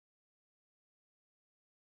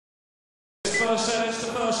First set, it's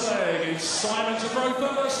the first leg. It's Simon to throw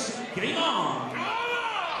first. Game on.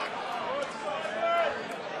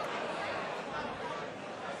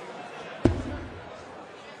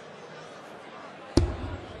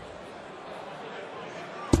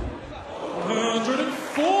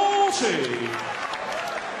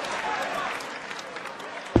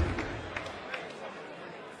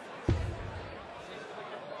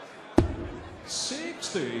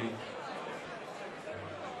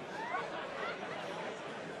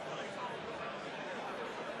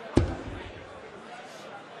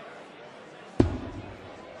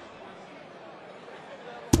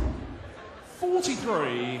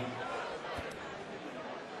 $43.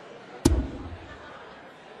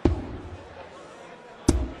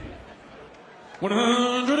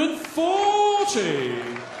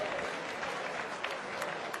 $140.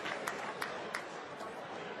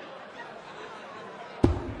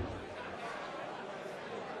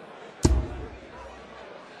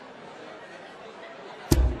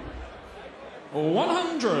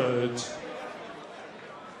 $100.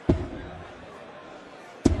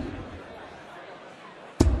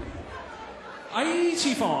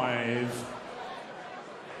 $85.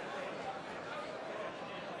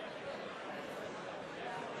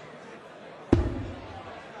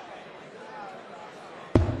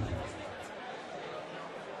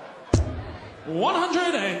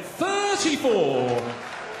 $134.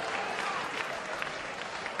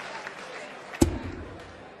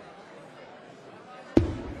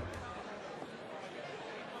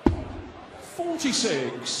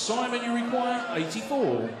 $46. Simon, you require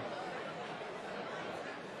 84.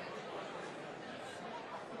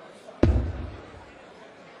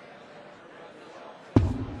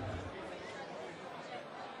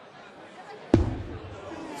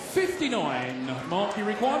 $59. Mark, you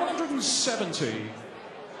require 170.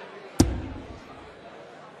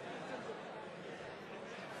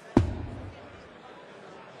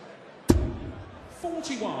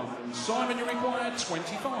 $41. Simon, you require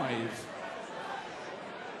 25.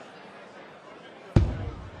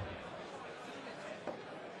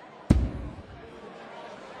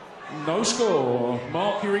 No score.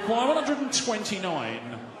 Mark, you require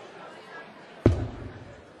 129.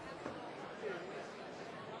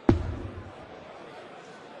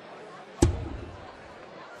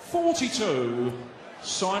 $42.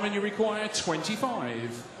 Simon, you require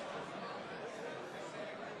 25.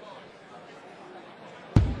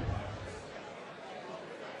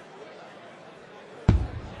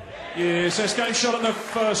 Yes, escape shot in the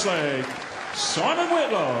first leg. Simon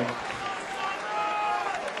Whitlock.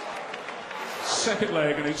 Second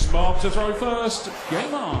leg, and it's Mark to throw first.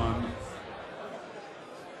 Game on.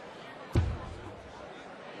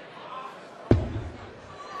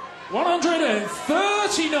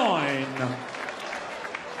 $139.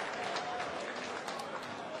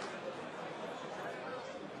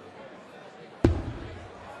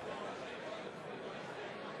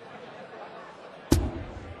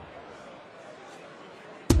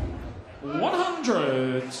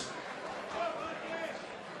 $100.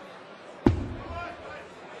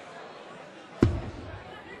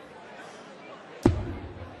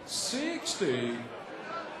 $60.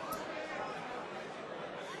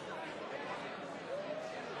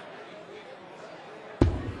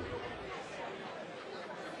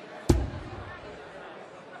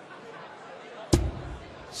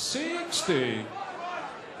 $60.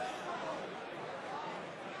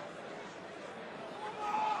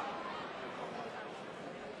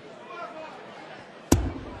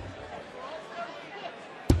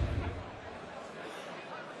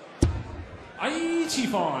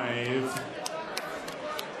 $85.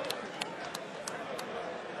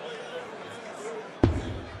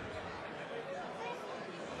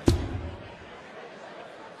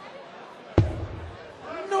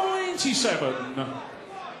 $97.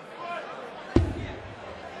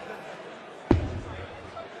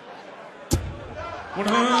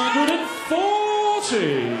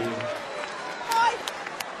 $140.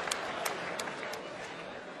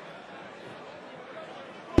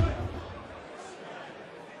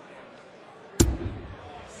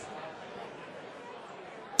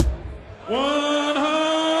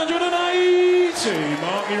 $180.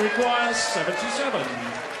 Mark, you require 77.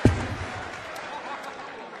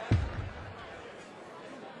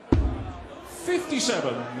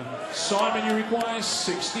 $57. Simon, you require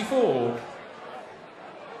 64.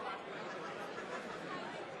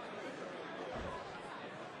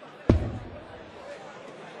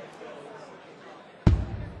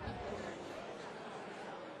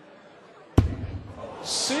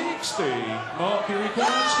 $60. Mark, you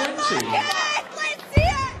require 20.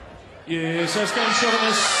 Yes, that's game shot on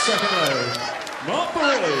the second leg. Mark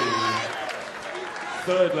Barilli.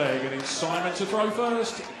 Third leg, and it's Simon to throw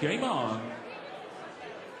first. Game on.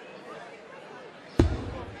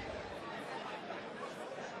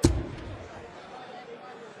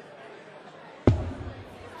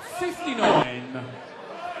 $59.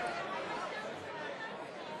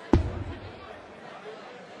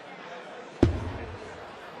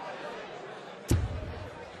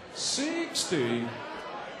 $60.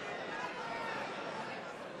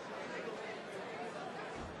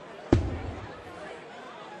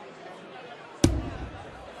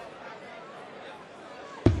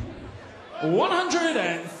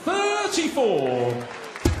 $134.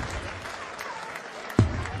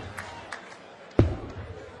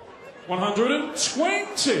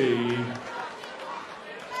 $120.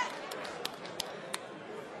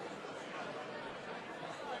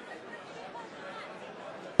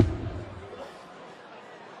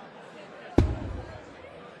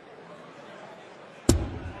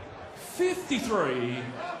 $53.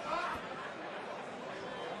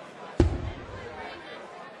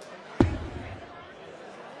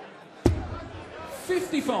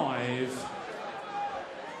 $55.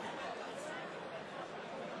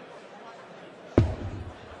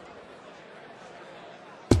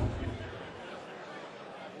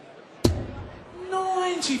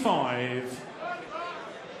 $95.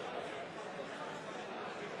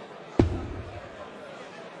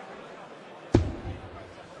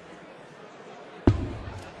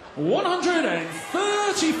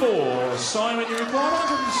 $134. Simon, you require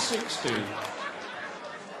 160.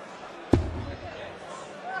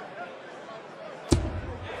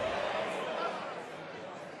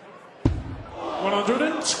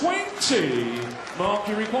 $120. Mark,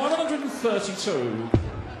 you require 132.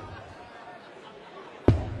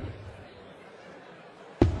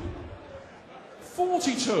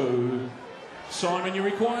 $42. Simon, you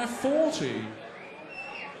require 40.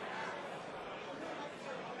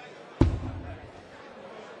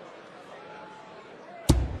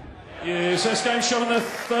 Yes, that's game shot on the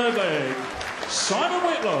third leg. Simon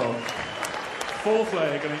Whitlock. Fourth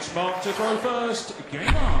leg, and it's Mark to throw first.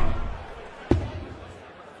 Game on.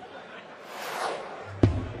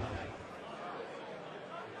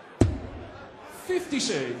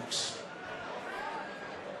 $56.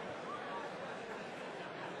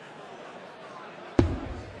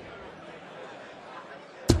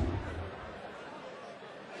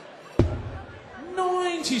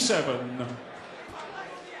 $97.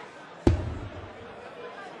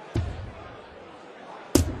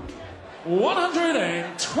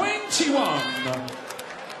 $121.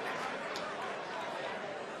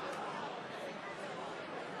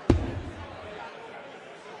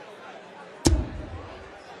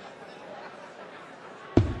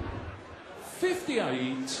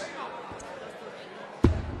 $58.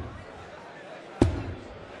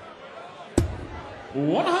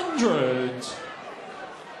 $100.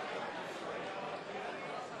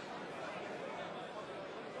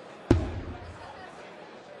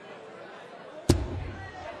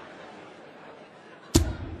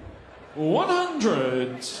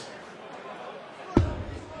 $100.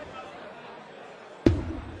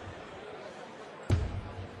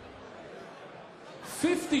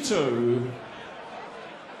 $52.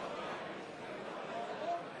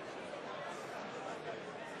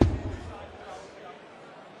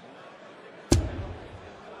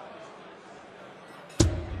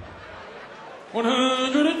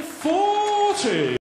 $140.